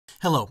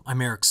Hello,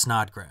 I'm Eric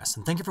Snodgrass,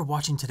 and thank you for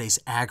watching today's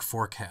Ag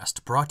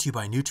Forecast, brought to you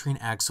by Nutrien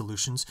Ag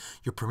Solutions,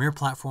 your premier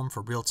platform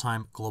for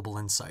real-time global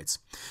insights.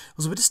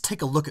 As we just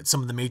take a look at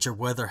some of the major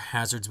weather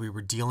hazards we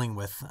were dealing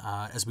with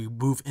as we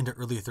move into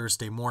early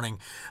Thursday morning,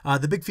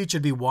 the big feature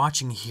to be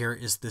watching here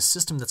is this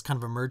system that's kind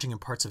of emerging in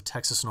parts of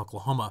Texas and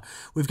Oklahoma.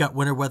 We've got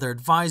winter weather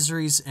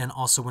advisories and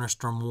also winter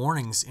storm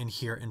warnings in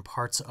here in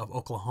parts of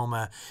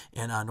Oklahoma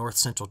and north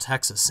central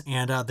Texas,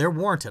 and they're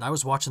warranted. I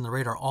was watching the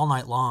radar all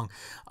night long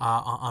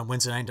on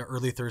Wednesday night into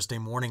early Thursday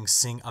morning,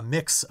 seeing a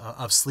mix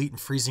of sleet and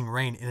freezing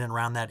rain in and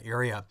around that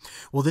area.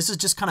 Well, this is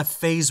just kind of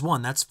phase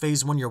one. That's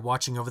phase one you're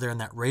watching over there in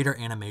that radar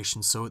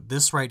animation. So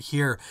this right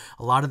here,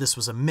 a lot of this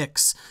was a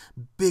mix.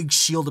 Big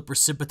shield of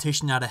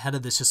precipitation out ahead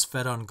of this just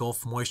fed on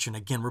Gulf moisture. And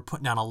again, we're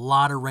putting down a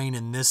lot of rain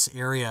in this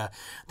area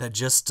that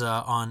just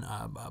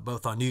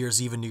both on New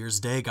Year's Eve and New Year's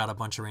Day got a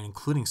bunch of rain,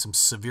 including some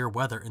severe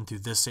weather in through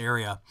this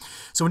area.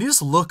 So when you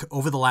just look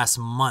over the last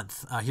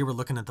month, here we're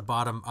looking at the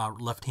bottom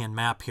left-hand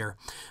map here.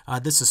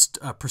 This is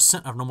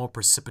percent of normal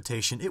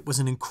precipitation. It was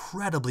an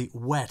incredibly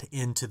wet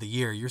end to the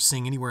year. You're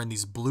seeing anywhere in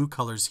these blue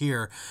colors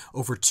here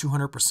over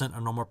 200%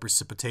 of normal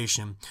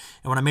precipitation.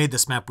 And when I made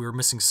this map, we were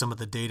missing some of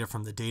the data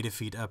from the data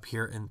feed up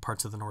here in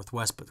parts of the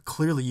Northwest, but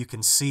clearly you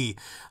can see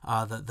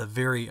the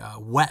very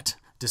wet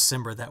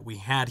December that we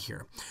had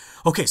here.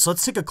 Okay, so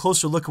let's take a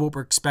closer look at what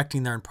we're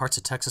expecting there in parts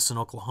of Texas and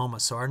Oklahoma.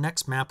 So our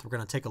next map we're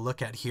going to take a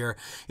look at here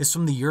is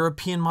from the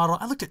European model.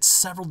 I looked at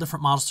several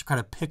different models to try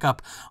to pick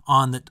up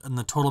on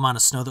the total amount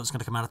of snow that was going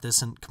to come out of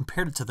this and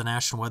compared it to the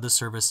National Weather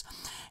Service.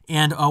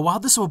 And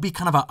while this will be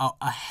kind of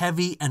a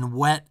heavy and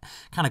wet,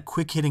 kind of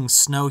quick-hitting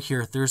snow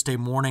here Thursday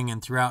morning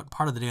and throughout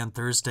part of the day on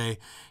Thursday,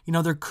 you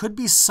know, there could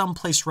be some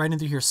place right in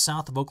through here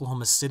south of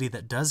Oklahoma City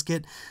that does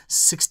get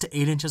 6 to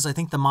 8 inches. I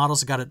think the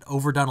models got it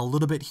overdone a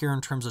little bit here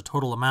in terms of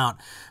total amount,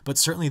 but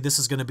certainly this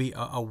is going to be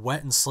a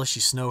wet and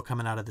slushy snow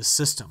coming out of this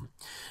system.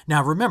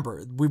 Now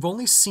remember, we've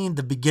only seen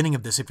the beginning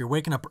of this. If you're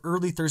waking up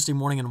early Thursday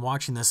morning and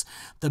watching this,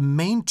 the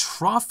main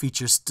trough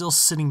feature is still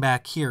sitting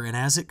back here, and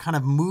as it kind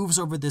of moves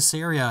over this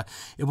area,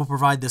 it will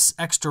provide this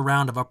extra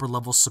round of upper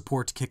level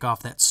support to kick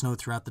off that snow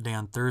throughout the day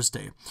on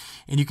Thursday.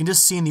 And you can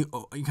just see in the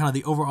kind of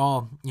the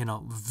overall, you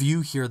know,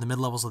 view here, the mid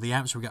levels of the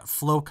atmosphere, we got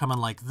flow coming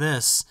like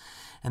this.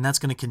 And that's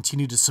going to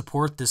continue to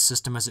support this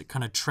system as it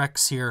kind of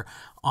treks here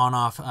on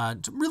off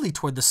really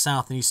toward the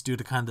south and east due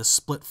to kind of the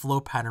split flow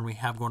pattern we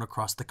have going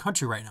across the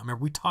country right now.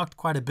 Remember, we talked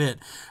quite a bit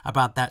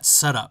about that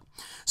setup.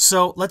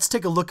 So let's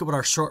take a look at what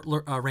our short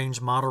range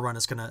model run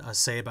is going to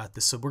say about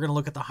this. So we're going to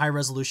look at the high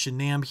resolution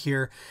NAM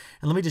here.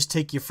 And let me just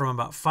take you from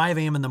about 5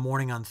 a.m. in the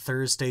morning on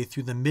Thursday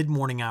through the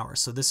mid-morning hours.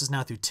 So this is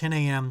now through 10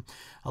 a.m.,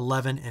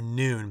 11 and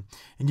noon.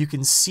 And you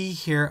can see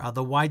here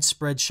the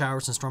widespread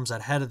showers and storms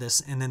ahead of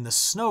this, and then the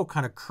snow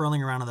kind of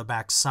curling around on the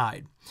back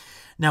side.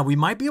 Now, we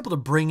might be able to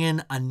bring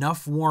in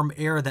enough warm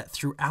air that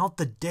throughout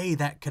the day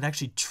that could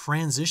actually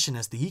transition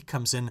as the heat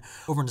comes in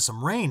over into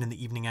some rain in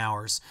the evening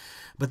hours.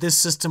 But this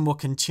system will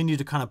continue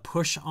to kind of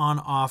push on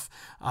off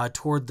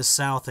toward the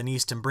south and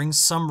east and bring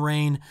some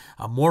rain,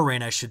 more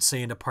rain I should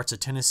say, into parts of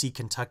Tennessee,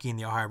 Kentucky, and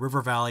the Ohio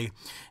River Valley.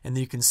 And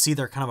then you can see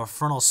there kind of a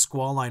frontal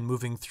squall line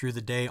moving through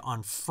the day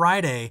on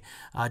Friday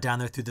down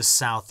there through the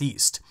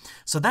southeast.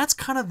 So that's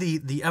kind of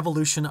the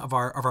evolution of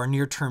our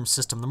near-term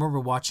system. The more we're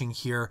watching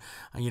here,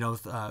 you know,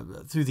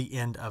 through the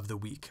end of the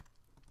week.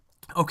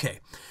 Okay,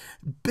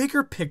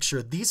 bigger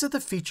picture, these are the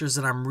features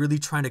that I'm really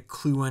trying to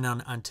clue in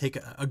on take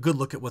a good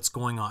look at what's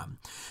going on.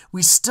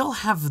 We still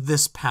have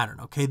this pattern,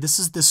 okay? This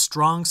is this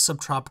strong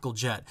subtropical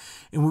jet,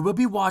 and we will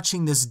be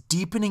watching this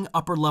deepening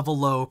upper level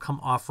low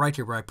come off right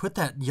here where I put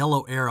that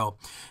yellow arrow,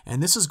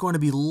 and this is going to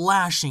be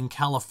lashing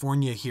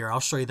California here. I'll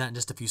show you that in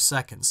just a few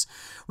seconds.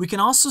 We can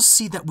also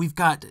see that we've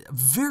got a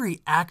very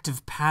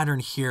active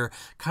pattern here,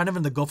 kind of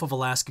in the Gulf of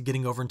Alaska,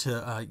 getting over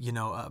into,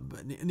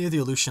 near the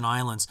Aleutian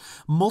Islands.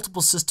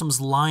 Multiple systems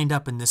lined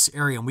up in this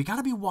area, and we got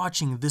to be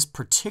watching this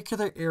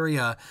particular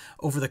area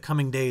over the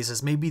coming days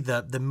as maybe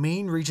the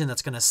main region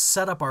that's going to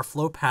set up our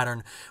flow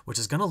pattern, which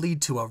is going to lead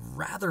to a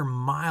rather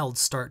mild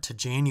start to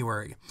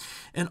January.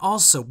 And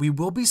also, we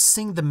will be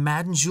seeing the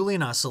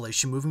Madden-Julian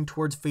oscillation moving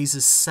towards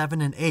phases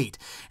 7 and 8,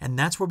 and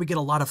that's where we get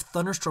a lot of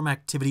thunderstorm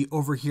activity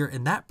over here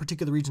in that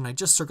particular region. I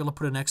just circled, I'll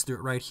put an X through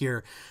it right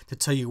here to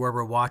tell you where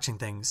we're watching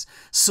things.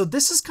 So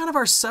this is kind of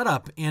our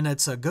setup, and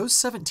it's a GOES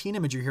 17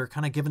 imagery here,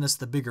 kind of giving us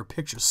the bigger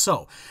picture.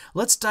 So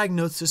let's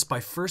diagnose this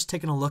by first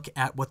taking a look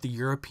at what the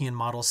European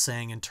model is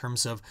saying in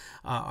terms of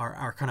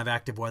our kind of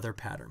active weather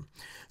pattern.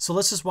 So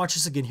let's just watch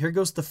this again. Here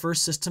goes the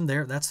first system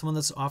there. That's the one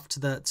that's off to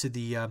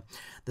the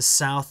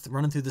south,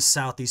 running through the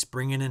southeast,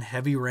 bringing in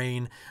heavy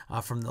rain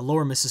from the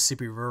lower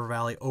Mississippi River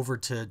Valley over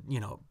to,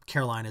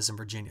 Carolinas and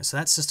Virginia. So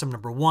that's system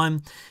number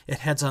one. It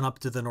heads on up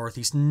to the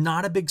northeast.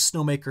 Not a big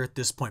snowmaker at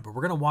this point, but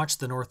we're going to watch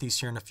the northeast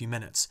here in a few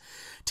minutes.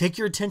 Take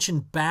your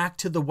attention back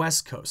to the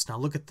west coast. Now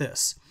look at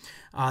this.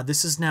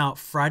 This is now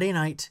Friday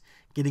night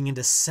getting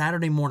into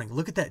Saturday morning.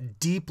 Look at that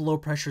deep low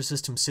pressure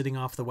system sitting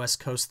off the west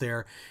coast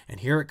there. And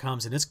here it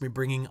comes, and it's going to be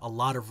bringing a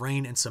lot of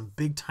rain and some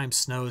big time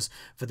snows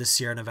for the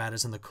Sierra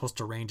Nevadas and the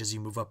coastal range as you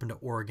move up into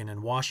Oregon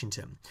and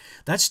Washington.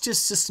 That's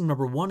just system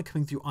number 1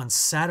 coming through on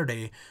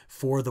Saturday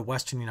for the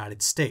western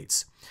United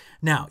States.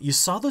 Now, you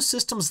saw those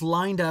systems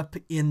lined up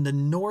in the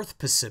North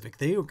Pacific.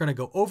 They were going to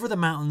go over the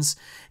mountains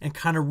and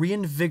kind of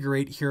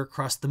reinvigorate here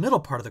across the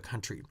middle part of the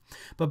country.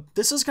 But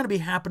this is going to be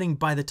happening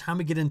by the time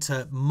we get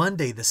into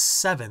Monday, the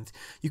 7th.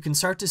 You can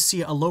start to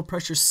see a low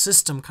pressure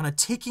system kind of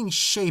taking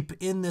shape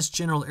in this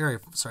general area.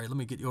 Sorry, let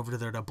me get you over to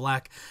there, the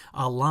black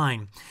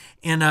line.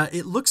 And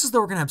it looks as though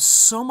we're going to have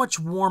so much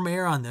warm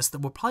air on this that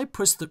we'll probably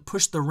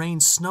push the rain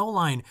snow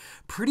line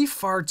pretty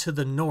far to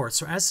the north.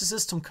 So as the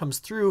system comes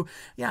through,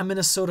 yeah,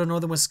 Minnesota,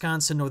 northern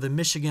Wisconsin, northern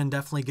Michigan,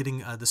 definitely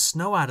getting the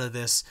snow out of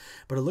this.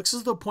 But it looks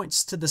as though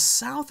points to the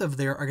south of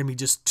there are going to be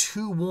just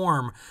too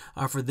warm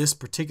for this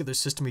particular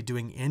system to be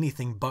doing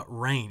anything but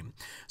rain.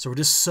 So we're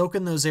just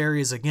soaking those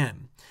areas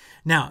again.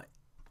 Now,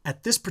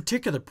 at this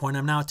particular point,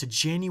 I'm now to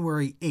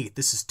January 8th.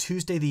 This is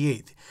Tuesday the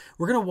 8th.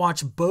 We're going to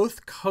watch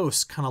both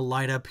coasts kind of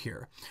light up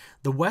here.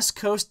 The West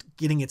Coast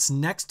getting its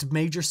next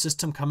major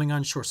system coming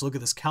on shore. So look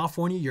at this,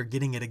 California, you're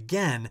getting it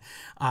again.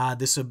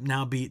 This would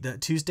now be the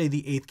Tuesday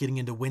the 8th getting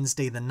into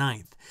Wednesday the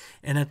 9th.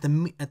 And at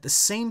the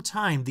same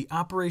time, the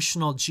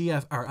operational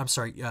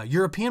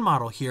European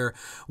model here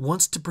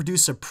wants to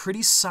produce a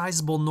pretty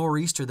sizable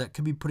nor'easter that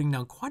could be putting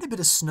down quite a bit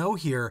of snow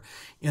here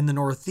in the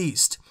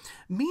Northeast.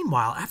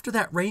 Meanwhile, after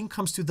that rain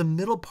comes through the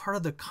middle part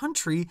of the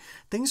country,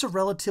 things are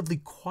relatively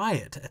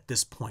quiet at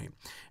this point.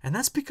 And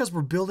that's because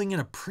we're building in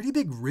a pretty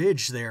big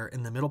ridge there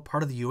in the middle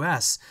part of the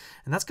U.S.,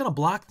 and that's going to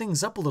block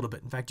things up a little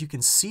bit. In fact, you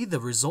can see the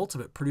result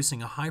of it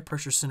producing a high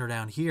pressure center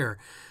down here.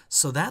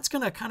 So that's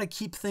going to kind of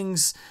keep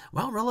things,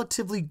 well,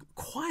 relatively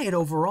quiet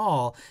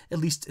overall, at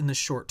least in the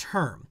short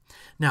term.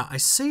 Now, I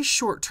say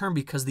short term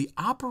because the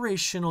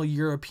operational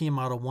European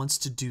model wants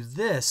to do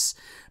this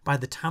by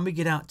the time we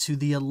get out to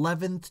the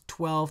 11th,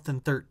 12th,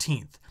 and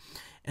 13th.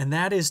 And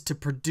that is to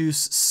produce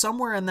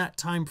somewhere in that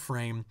time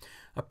frame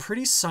a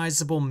pretty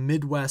sizable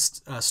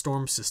Midwest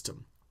storm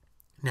system.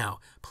 Now,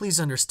 please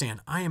understand,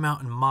 I am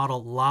out in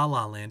model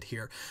la-la land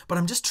here, but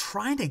I'm just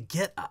trying to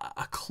get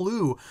a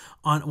clue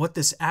on what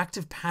this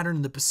active pattern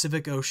in the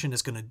Pacific Ocean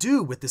is going to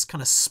do with this kind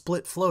of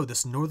split flow,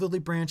 this northerly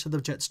branch of the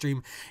jet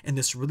stream and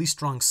this really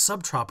strong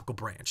subtropical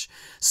branch.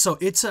 So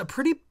it's a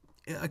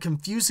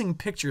confusing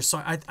picture.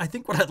 So I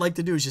think what I'd like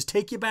to do is just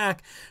take you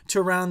back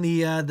to around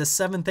the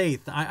 7th,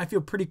 8th. I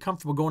feel pretty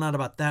comfortable going out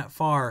about that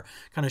far,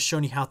 kind of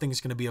showing you how things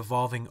are going to be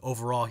evolving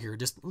overall here,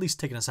 just at least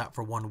taking us out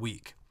for 1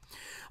 week.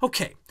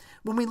 Okay,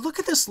 when we look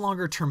at this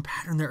longer term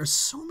pattern, there are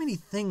so many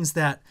things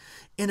that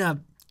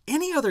in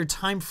any other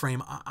time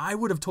frame, I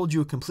would have told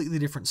you a completely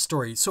different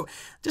story. So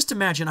just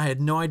imagine I had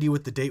no idea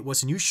what the date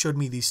was and you showed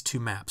me these two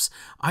maps.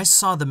 I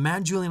saw the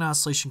Mad Julian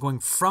Oscillation going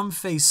from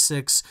phase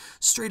 6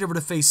 straight over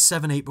to phase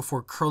 7-8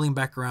 before curling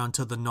back around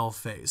to the null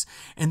phase.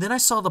 And then I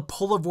saw the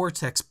polar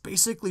vortex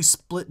basically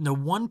split into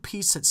one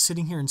piece that's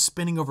sitting here and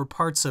spinning over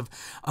parts of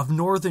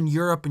northern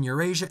Europe and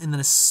Eurasia, and then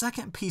a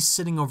second piece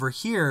sitting over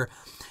here.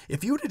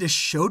 If you would have just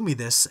showed me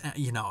this,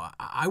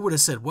 I would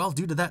have said, well,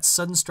 due to that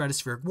sudden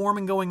stratospheric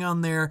warming going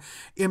on there,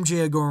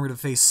 MJA going to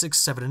phase 6,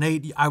 7, and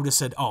 8, I would have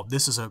said, oh,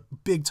 this is a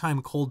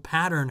big-time cold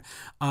pattern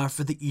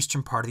for the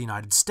eastern part of the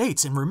United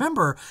States. And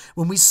remember,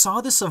 when we saw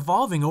this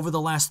evolving over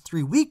the last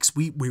 3 weeks,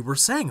 we were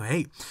saying,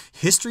 hey,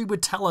 history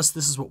would tell us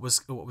this is what was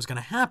going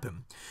to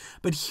happen.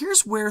 But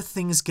here's where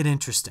things get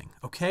interesting,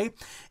 okay?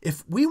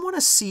 If we want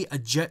to see a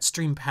jet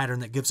stream pattern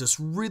that gives us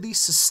really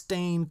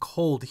sustained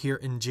cold here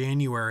in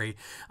January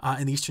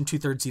in the eastern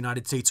two-thirds of the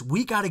United States,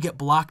 we got to get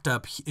blocked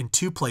up in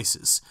two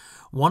places.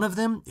 One of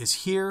them is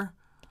here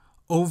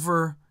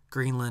over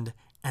Greenland,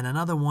 and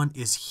another one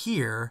is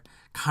here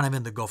kind of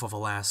in the Gulf of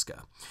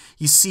Alaska.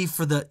 You see,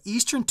 for the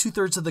eastern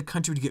two-thirds of the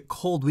country to get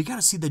cold, we got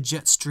to see the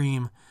jet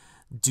stream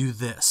do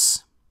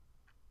this.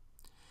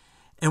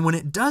 And when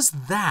it does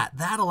that,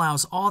 that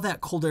allows all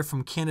that cold air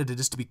from Canada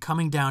just to be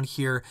coming down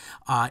here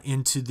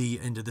into the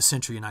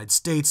central United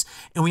States.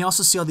 And we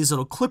also see all these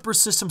little clipper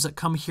systems that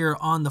come here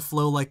on the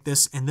flow like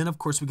this. And then, of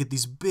course, we get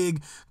these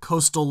big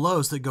coastal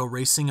lows that go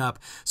racing up.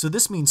 So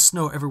this means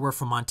snow everywhere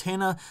from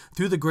Montana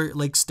through the Great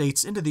Lakes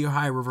states into the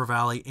Ohio River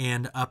Valley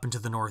and up into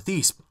the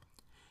Northeast.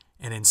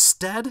 And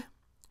instead,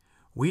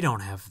 we don't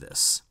have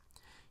this.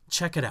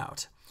 Check it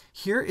out.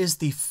 Here is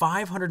the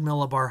 500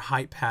 millibar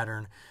height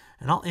pattern.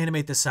 And I'll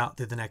animate this out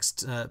through the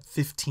next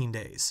 15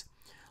 days.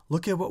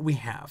 Look at what we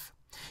have.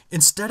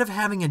 Instead of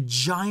having a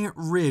giant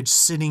ridge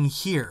sitting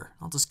here,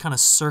 I'll just kind of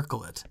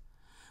circle it.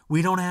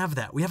 We don't have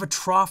that. We have a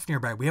trough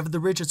nearby. We have the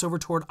ridge that's over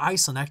toward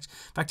Iceland.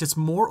 In fact, it's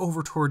more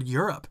over toward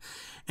Europe.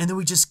 And then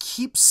we just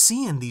keep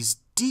seeing these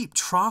deep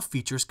trough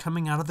features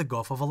coming out of the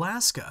Gulf of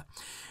Alaska.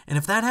 And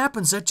if that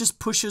happens, that just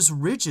pushes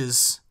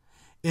ridges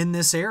in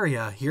this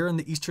area here in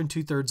the eastern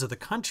two-thirds of the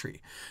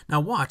country. Now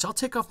watch, I'll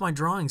take off my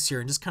drawings here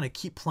and just kind of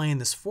keep playing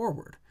this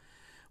forward.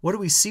 What do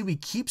we see? We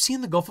keep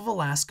seeing the Gulf of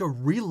Alaska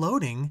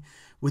reloading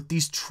with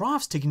these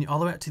troughs taking you all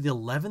the way out to the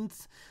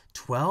 11th,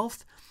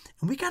 12th.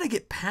 And we got to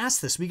get past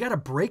this. We got to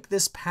break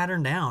this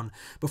pattern down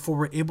before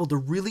we're able to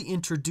really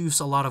introduce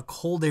a lot of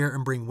cold air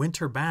and bring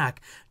winter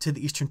back to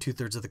the eastern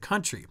 2/3 of the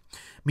country.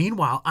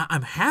 Meanwhile,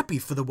 I'm happy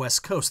for the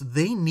West Coast.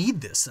 They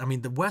need this. I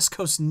mean, the West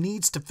Coast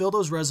needs to fill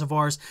those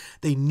reservoirs.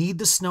 They need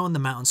the snow in the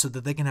mountains so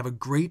that they can have a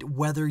great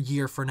weather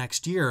year for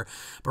next year.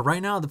 But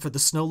right now, for the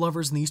snow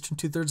lovers in the eastern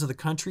 2/3 of the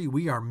country,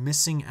 we are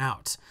missing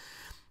out.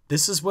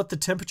 This is what the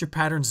temperature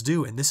patterns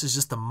do, and this is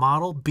just the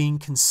model being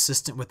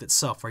consistent with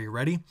itself. Are you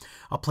ready?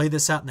 I'll play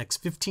this out next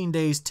 15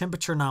 days,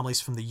 temperature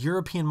anomalies from the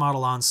European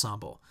Model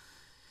Ensemble.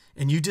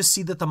 And you just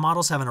see that the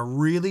model's having a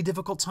really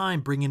difficult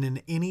time bringing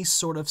in any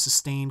sort of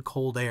sustained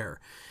cold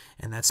air.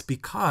 And that's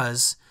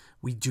because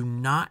we do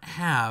not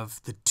have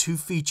the two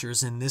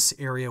features in this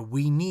area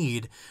we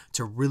need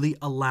to really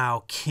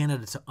allow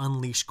Canada to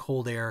unleash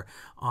cold air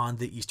on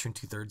the eastern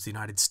 2/3 of the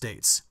United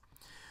States.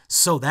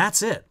 So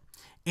that's it.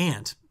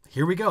 And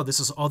here we go. This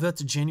is all the way up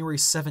to January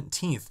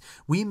 17th.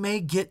 We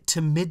may get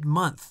to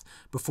mid-month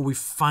before we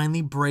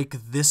finally break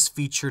this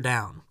feature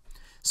down.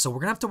 So we're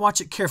going to have to watch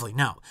it carefully.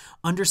 Now,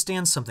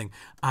 understand something.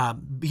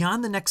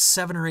 Beyond the next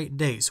 7 or 8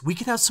 days, we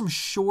could have some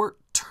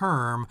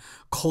short-term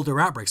colder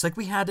outbreaks like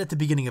we had at the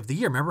beginning of the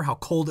year. Remember how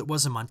cold it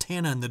was in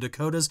Montana and the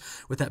Dakotas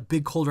with that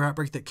big colder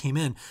outbreak that came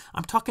in?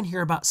 I'm talking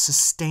here about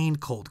sustained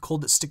cold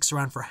that sticks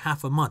around for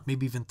half a month,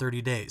 maybe even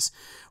 30 days.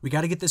 We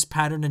got to get this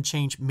pattern and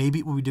change.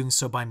 Maybe we'll be doing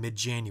so by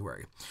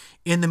mid-January.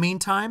 In the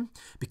meantime,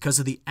 because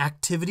of the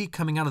activity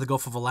coming out of the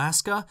Gulf of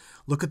Alaska,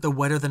 look at the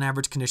wetter than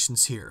average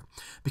conditions here.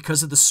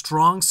 Because of the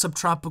strong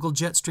subtropical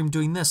jet stream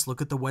doing this,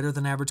 look at the wetter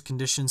than average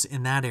conditions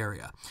in that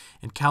area.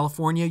 In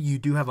California, you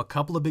do have a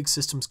couple of big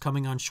systems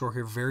coming on shore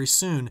here very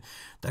soon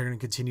that are going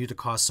to continue to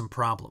cause some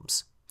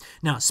problems.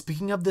 Now,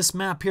 speaking of this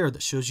map here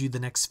that shows you the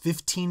next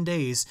 15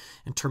 days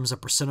in terms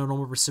of percent of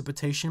normal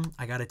precipitation,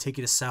 I got to take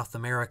you to South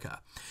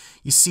America.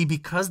 You see,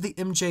 because the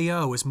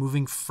MJO is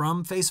moving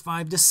from phase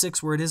 5 to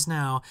 6, where it is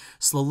now,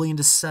 slowly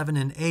into 7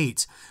 and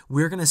 8,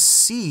 we're going to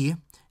see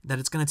that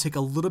it's going to take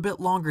a little bit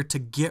longer to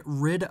get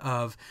rid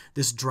of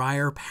this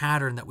drier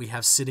pattern that we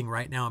have sitting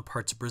right now in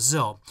parts of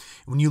Brazil.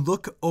 When you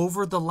look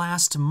over the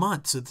last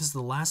month, so this is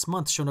the last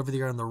month shown over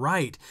there on the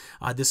right,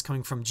 this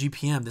coming from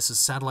GPM, this is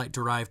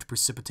satellite-derived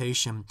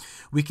precipitation,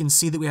 we can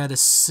see that we had a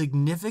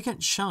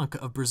significant chunk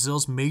of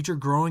Brazil's major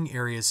growing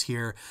areas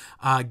here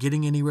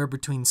getting anywhere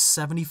between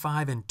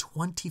 75 and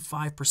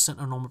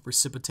 25% of normal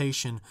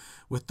precipitation,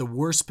 with the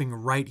worst being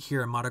right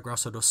here in Mato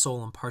Grosso do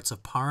Sul and parts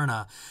of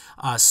Paraná.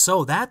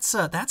 So that's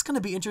going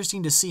to be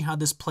interesting to see how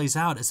this plays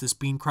out as this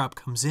bean crop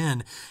comes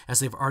in, as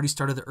they've already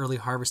started the early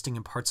harvesting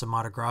in parts of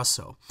Mato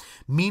Grosso.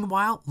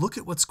 Meanwhile, look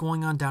at what's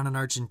going on down in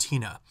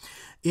Argentina.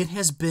 It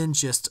has been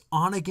just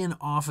on again,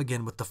 off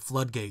again with the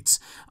floodgates.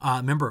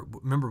 Remember,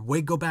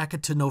 go back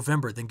into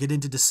November, then get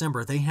into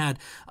December. They had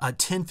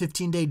 10,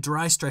 15-day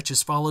dry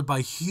stretches followed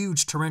by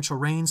huge torrential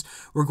rains.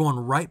 We're going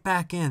right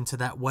back into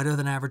that wetter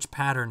than average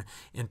pattern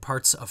in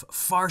parts of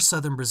far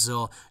southern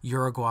Brazil,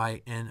 Uruguay,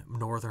 and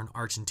northern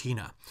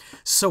Argentina.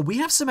 So we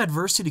have some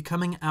adversity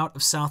coming out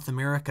of South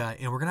America,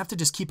 and we're going to have to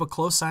just keep a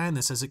close eye on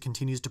this as it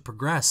continues to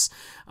progress,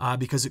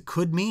 because it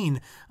could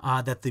mean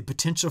that the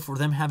potential for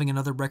them having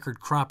another record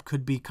crop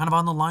could be kind of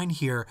on the line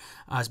here,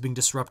 as being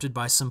disrupted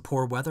by some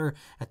poor weather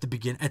at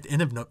the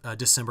end of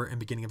December and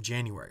beginning of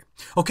January.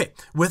 Okay,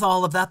 with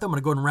all of that, though, I'm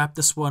going to go ahead and wrap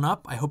this one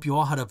up. I hope you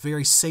all had a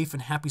very safe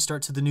and happy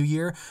start to the new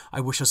year.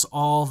 I wish us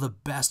all the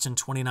best in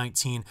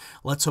 2019.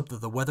 Let's hope that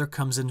the weather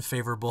comes in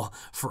favorable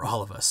for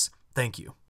all of us. Thank you.